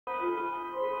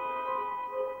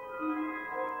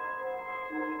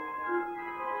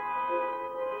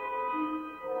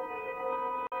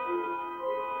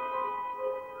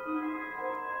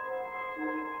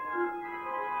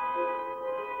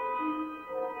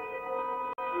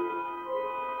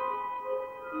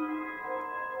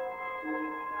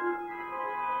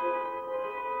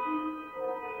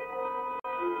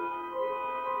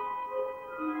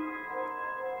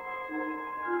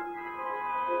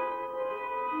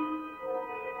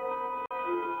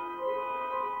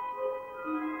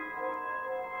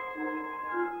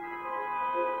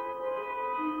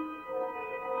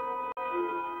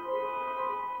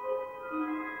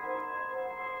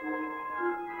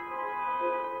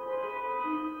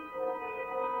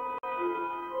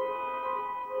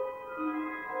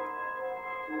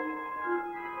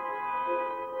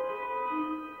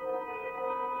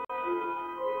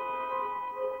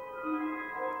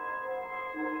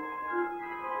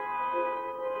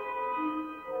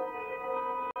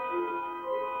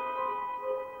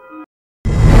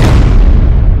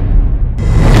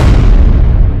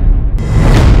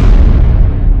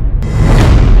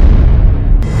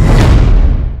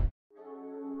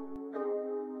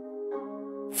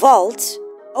Vault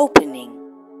opening.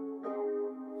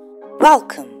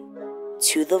 Welcome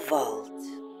to the vault.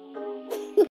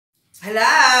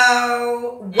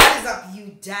 Hello, what is up,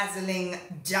 you dazzling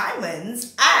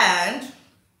diamonds and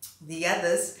the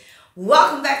others?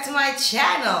 Welcome back to my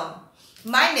channel.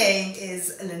 My name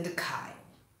is Linda Kai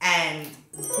and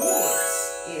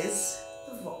this is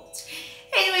the vault.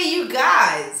 Anyway, you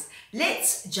guys,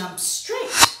 let's jump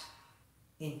straight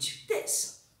into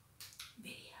this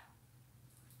video.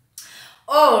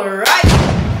 Alright,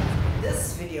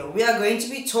 this video we are going to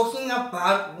be talking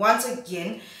about once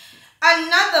again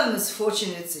another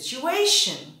misfortunate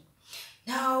situation.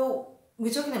 Now,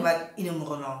 we're talking about Inno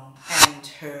Morolong and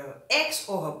her ex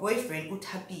or her boyfriend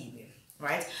Utapiwe,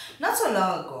 right? Not so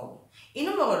long ago,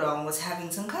 Inno Morolong was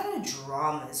having some kind of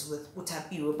dramas with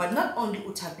Utapiwe, but not only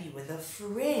Utapiwe, the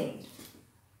friend.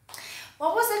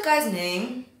 What was that guy's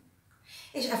name?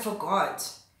 I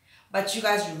forgot. But you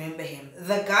guys remember him.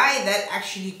 The guy that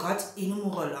actually got Inno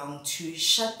Morolong to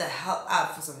shut the hell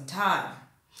up for some time.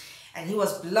 And he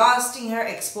was blasting her,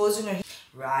 exposing her,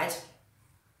 right?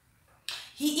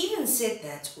 He even said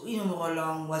that Inno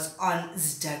Morolong was on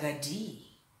Zdagadi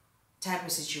type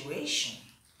of situation.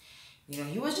 You know,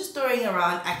 he was just throwing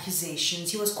around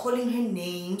accusations. He was calling her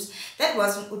names. That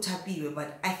wasn't Utapiwe,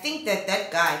 but I think that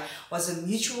that guy was a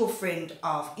mutual friend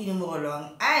of Inno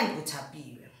Morolong and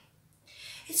Utapiwe.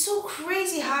 It's so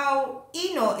crazy how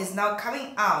Inno is now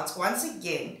coming out once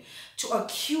again to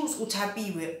accuse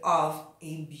Utapiwe of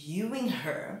abusing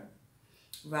her,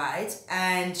 right?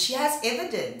 And she has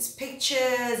evidence,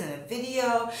 pictures and a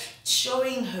video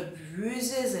showing her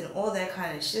bruises and all that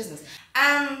kind of shizness.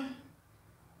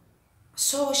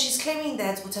 So she's claiming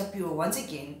that Utapiwe once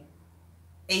again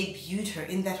abused her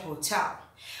in that hotel.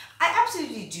 I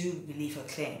absolutely do believe her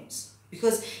claims,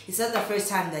 because it's not the first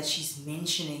time that she's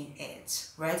mentioning it,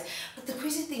 right? But the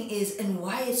crazy thing is, and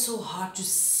why it's so hard to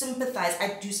sympathize,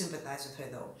 I do sympathize with her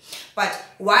though, but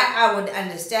why I would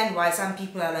understand why some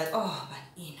people are like, oh, but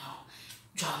you know,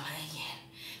 drama again.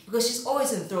 Because she's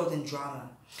always enthralled in drama.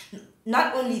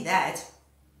 Not only that,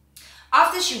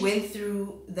 after she went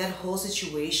through that whole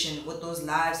situation with those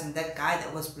lives and that guy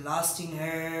that was blasting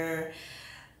her,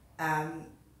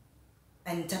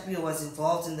 and Tapio was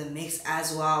involved in the mix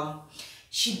as well.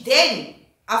 She then,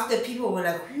 after people were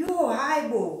like, yo, hi,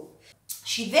 bo.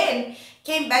 She then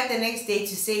came back the next day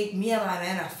to say, me and my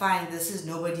man are fine. This is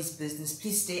nobody's business.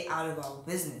 Please stay out of our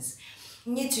business.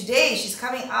 And yet today, she's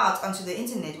coming out onto the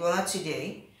internet. Well, not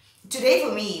today. Today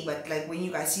for me, but like when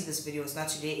you guys see this video, it's not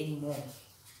today anymore.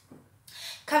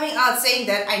 Coming out saying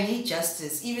that I need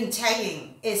justice, even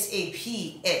tagging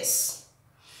SAPS.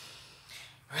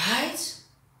 Right?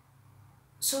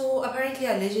 So apparently,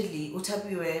 allegedly,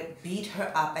 Utapiwe beat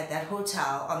her up at that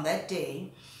hotel on that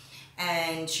day,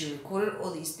 and she recorded all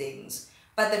these things.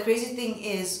 But the crazy thing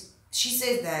is, she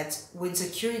said that when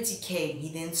security came, he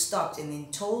then stopped and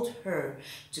then told her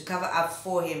to cover up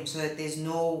for him so that there's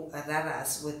no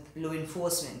raras with law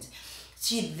enforcement.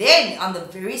 She then, on the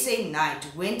very same night,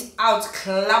 went out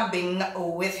clubbing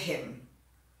with him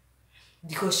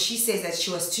because she says that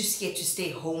she was too scared to stay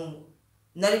home,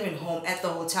 not even home, at the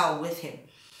hotel with him.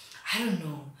 I don't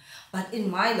know, but in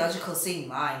my logical sane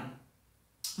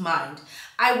mind,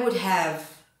 I would have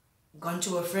gone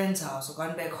to a friend's house or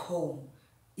gone back home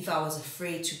if I was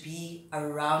afraid to be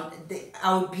around.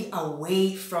 I would be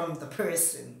away from the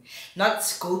person, not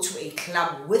go to a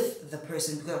club with the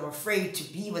person because I'm afraid to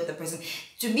be with the person.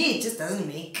 To me, it just doesn't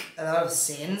make a lot of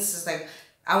sense. It's like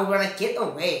I would want to get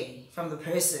away from the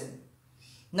person.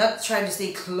 Not trying to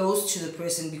stay close to the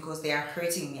person because they are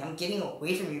hurting me. I'm getting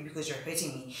away from you because you're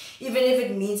hurting me. Even if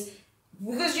it means,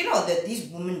 because you know that these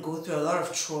women go through a lot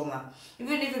of trauma.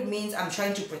 Even if it means I'm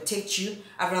trying to protect you,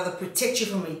 I'd rather protect you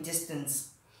from a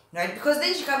distance. Right? Because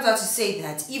then she comes out to say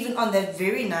that even on that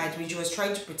very night when she was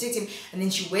trying to protect him, and then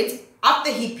she went,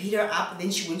 after he beat her up,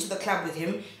 then she went to the club with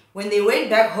him. When they went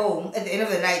back home at the end of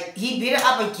the night, he beat her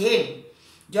up again.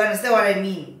 Do you understand what I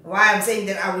mean? Why I'm saying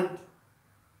that I would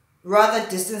rather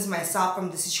distance myself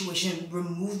from the situation,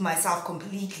 remove myself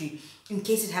completely in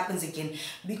case it happens again.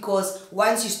 Because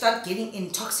once you start getting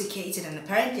intoxicated, and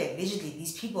apparently, allegedly,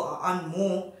 these people are on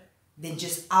more than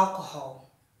just alcohol.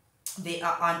 They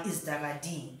are on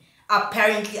Isdagadi.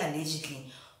 Apparently,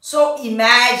 allegedly. So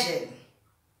imagine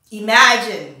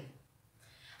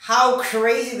how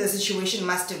crazy the situation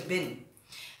must have been.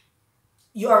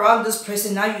 You're around this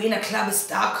person, now you're in a club, it's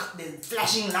dark, there's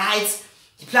flashing lights.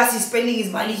 Plus, he's spending his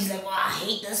money. He's like, wow, I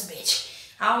hate this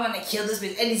bitch. I want to kill this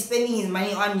bitch. And he's spending his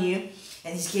money on you.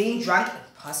 And he's getting drunk.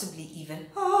 And possibly even,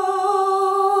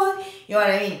 oh, you know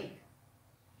what I mean?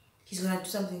 He's going to do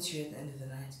something to you at the end of the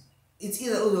night. it's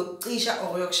either uzocisha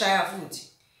or uyokushaya futhi.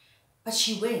 But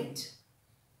she went.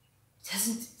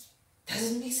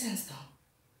 Doesn't make sense though.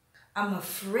 I'm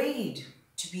afraid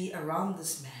to be around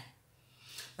this man.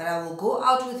 But I will go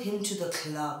out with him to the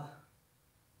club.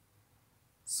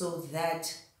 So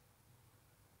that,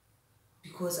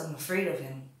 because I'm afraid of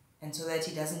him, and so that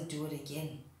he doesn't do it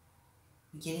again.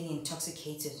 I'm getting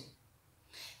intoxicated.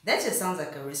 That just sounds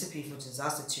like a recipe for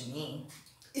disaster to me.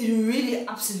 It really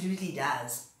absolutely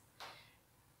does.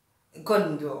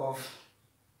 Couldn't go off.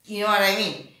 You know what I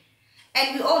mean?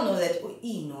 And we all know that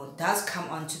Inno does come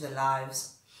onto the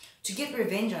lives to get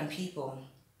revenge on people.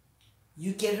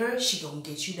 You get her, she gonna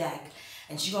get you back.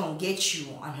 And she gonna get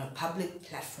you on her public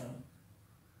platform.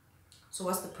 So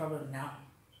what's the problem now?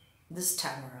 This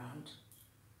time around.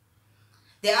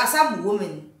 There are some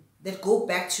women that go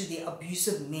back to their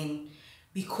abusive men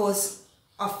because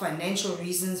of financial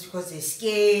reasons, because they're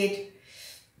scared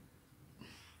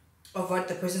of what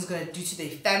the person's going to do to their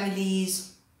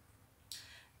families.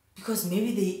 Because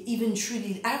maybe they even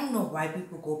truly, I don't know why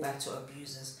people go back to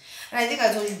abusers. And I think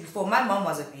I told you before, my mom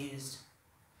was abused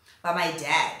by my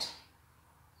dad.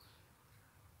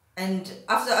 And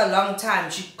after a long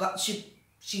time, she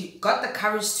got the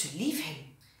courage to leave him.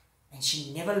 And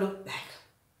she never looked back.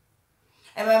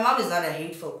 And my mom is not a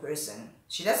hateful person.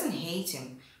 She doesn't hate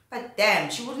him. But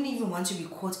damn, she wouldn't even want to be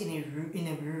caught in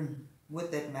a room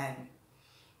with that man.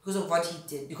 Because of what he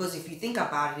did. Because if you think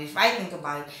about it, if I think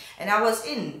about it, and I was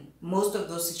in most of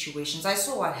those situations, I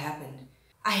saw what happened.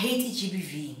 I hate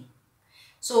GBV.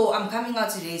 So I'm coming out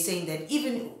today saying that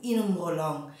even in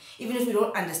Morolong, even if we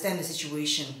don't understand the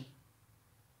situation,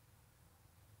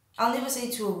 I'll never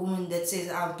say to a woman that says,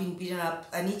 I've been beaten up,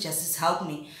 I need justice, help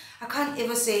me. I can't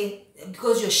ever say,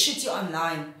 because you're shitty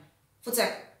online. It's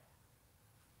like,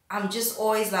 I'm just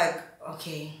always like,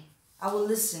 okay, I will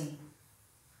listen.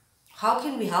 How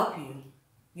can we help you?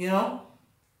 You know?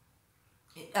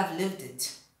 I've lived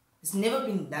it. It's never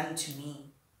been done to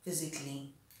me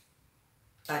physically.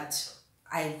 But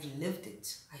I've lived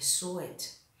it. I saw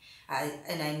it.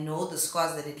 And I know the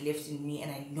scars that it left in me,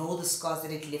 and I know the scars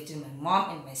that it left in my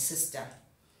mom and my sister.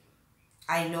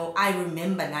 I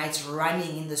remember nights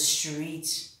running in the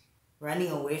street,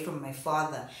 running away from my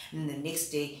father, and then the next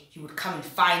day he would come and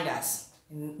find us,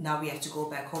 and now we have to go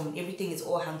back home, and everything is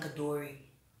all hunky-dory.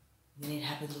 Then it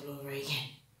happens all over again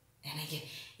and again.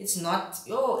 It's not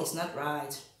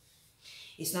right.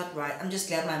 It's not right. I'm just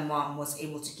glad my mom was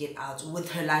able to get out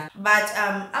with her life. But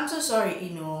I'm so sorry,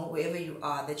 wherever you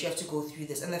are, that you have to go through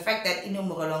this. And the fact that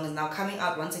Morolong is now coming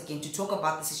out once again to talk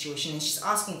about the situation, and she's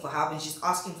asking for help and she's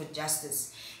asking for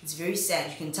justice. It's very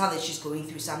sad. You can tell that she's going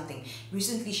through something.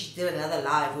 Recently, she did another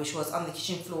live where she was on the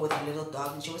kitchen floor with her little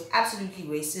dog, and she was absolutely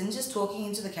wasted and just talking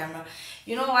into the camera.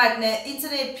 You know what?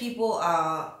 Internet people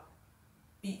are...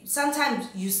 Sometimes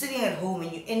you're sitting at home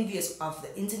and you're envious of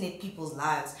the internet people's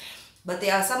lives. But they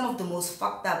are some of the most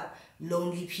fucked up,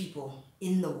 lonely people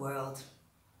in the world.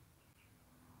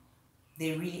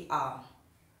 They really are.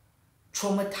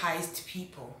 Traumatized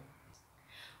people.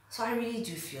 So I really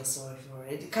do feel sorry for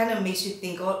it. It kind of makes you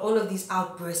think all of these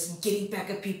outbursts and getting back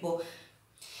at people.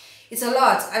 It's a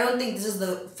lot. I don't think this is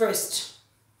the first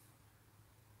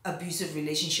abusive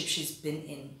relationship she's been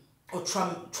in, or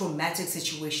traumatic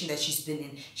situation that she's been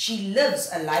in. She lives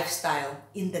a lifestyle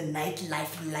in the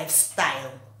nightlife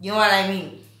lifestyle. You know what I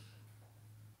mean?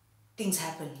 Things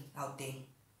happen out there.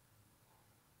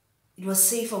 It was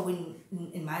safer when,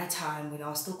 in my time, when I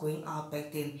was still going out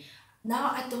back then.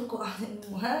 Now I don't go out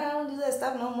anymore. I don't do that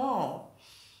stuff no more.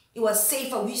 It was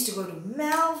safer. We used to go to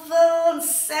Melville,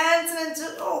 Santon,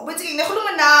 and but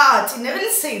it's never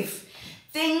safe.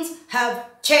 Things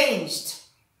have changed.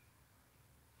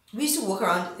 We used to walk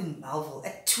around in Melville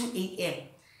at 2 a.m.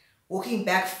 walking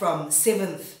back from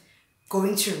 7th,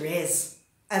 going to Res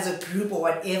as a group or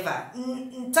whatever.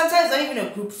 Sometimes not even a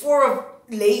group, 4 of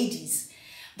ladies.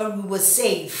 But we were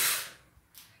safe.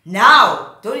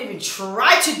 Now, don't even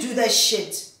try to do that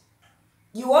shit.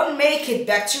 You won't make it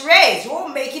back to Res. You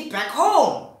won't make it back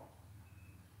home.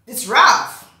 It's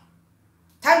rough.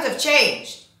 Times have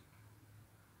changed.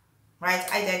 Right?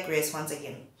 I digress once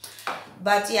again.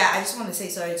 But yeah, I just want to say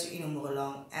sorry to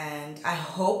Morolong, and I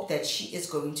hope that she is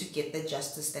going to get the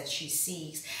justice that she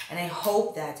seeks, and I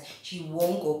hope that she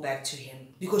won't go back to him,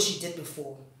 because she did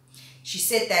before. She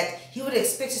said that he would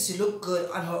expect her to look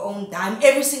good on her own dime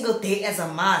every single day as a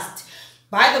must.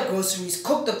 Buy the groceries,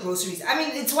 cook the groceries. I mean,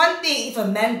 it's one thing if a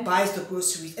man buys the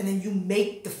groceries and then you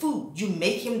make the food, you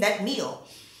make him that meal.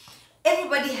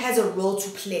 Everybody has a role to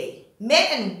play. Men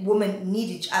and women need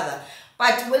each other.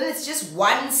 But when it's just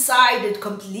one-sided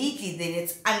completely, then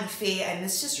it's unfair and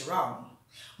it's just wrong.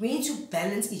 We need to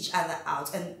balance each other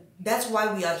out, and that's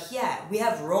why we are here. We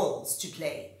have roles to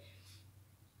play.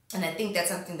 And I think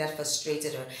that's something that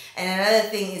frustrated her. And another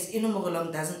thing is Inno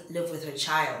Morolong doesn't live with her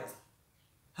child,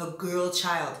 her girl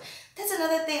child. That's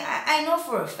another thing I know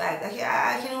for a fact.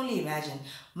 I can only imagine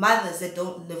mothers that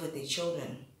don't live with their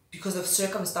children because of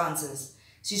circumstances.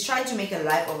 She's trying to make a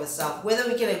life of herself, whether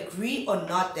we can agree or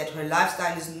not that her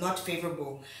lifestyle is not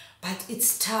favorable. But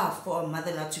it's tough for a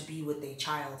mother not to be with their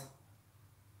child.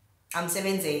 I'm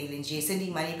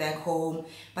sending money back home,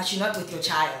 but you're not with your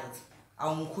child.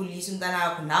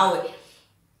 Now,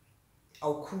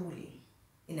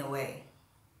 in a way.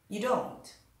 You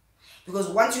don't. Because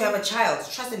once you have a child,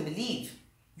 trust and believe,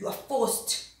 you are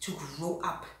forced to grow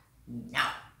up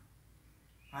now.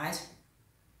 Right?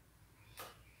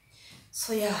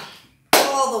 So yeah,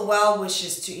 all the well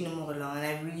wishes to Inno Morolong, and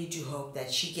I really do hope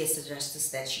that she gets the justice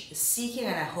that she is seeking,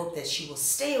 and I hope that she will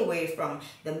stay away from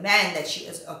the man that she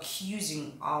is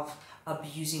accusing of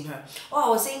abusing her. Oh, I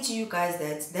was saying to you guys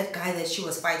that that guy that she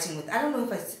was fighting with, I don't know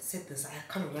if I said this, I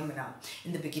can't remember now,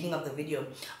 in the beginning of the video,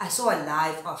 I saw a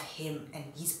live of him and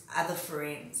his other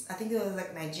friends. I think there was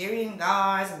like Nigerian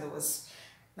guys and there was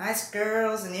nice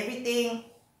girls and everything,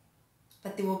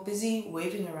 but they were busy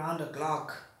waving around a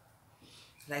Glock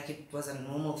like it was a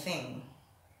normal thing.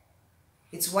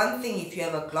 It's one thing if you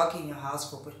have a Glock in your house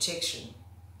for protection,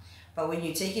 but when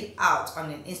you take it out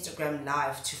on an Instagram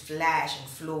live to flash and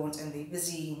flaunt and they're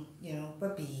busy,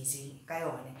 but busy,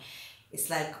 it's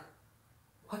like,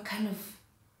 what kind of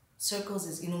circles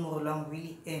is Inno Morolong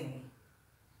really in?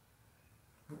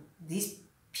 These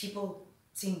people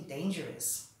seem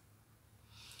dangerous.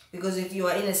 Because if you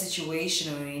are in a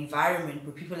situation or an environment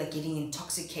where people are getting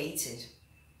intoxicated,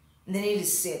 and then it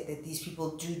is said that these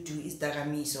people do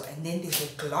isdagamiso, and then there's a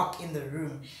Glock in the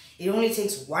room. It only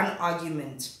takes one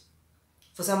argument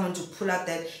for someone to pull out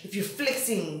that, if you're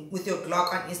flexing with your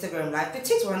Glock on Instagram Live, it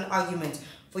takes one argument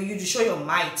for you to show your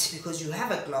might because you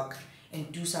have a Glock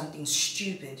and do something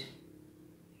stupid.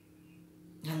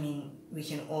 I mean, we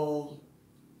can all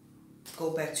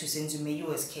go back to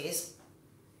Senzumeyua's case.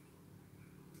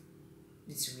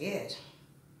 It's weird,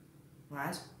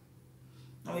 right?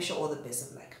 I wish you all the best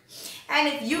of luck. And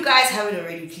if you guys haven't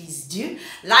already, please do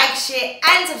like, share,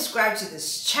 and subscribe to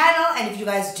this channel. And if you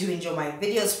guys do enjoy my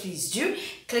videos, please do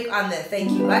click on the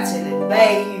thank you button.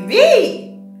 And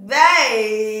baby,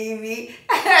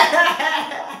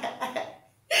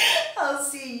 I'll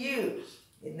see you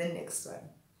in the next one.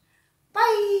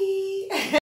 Bye.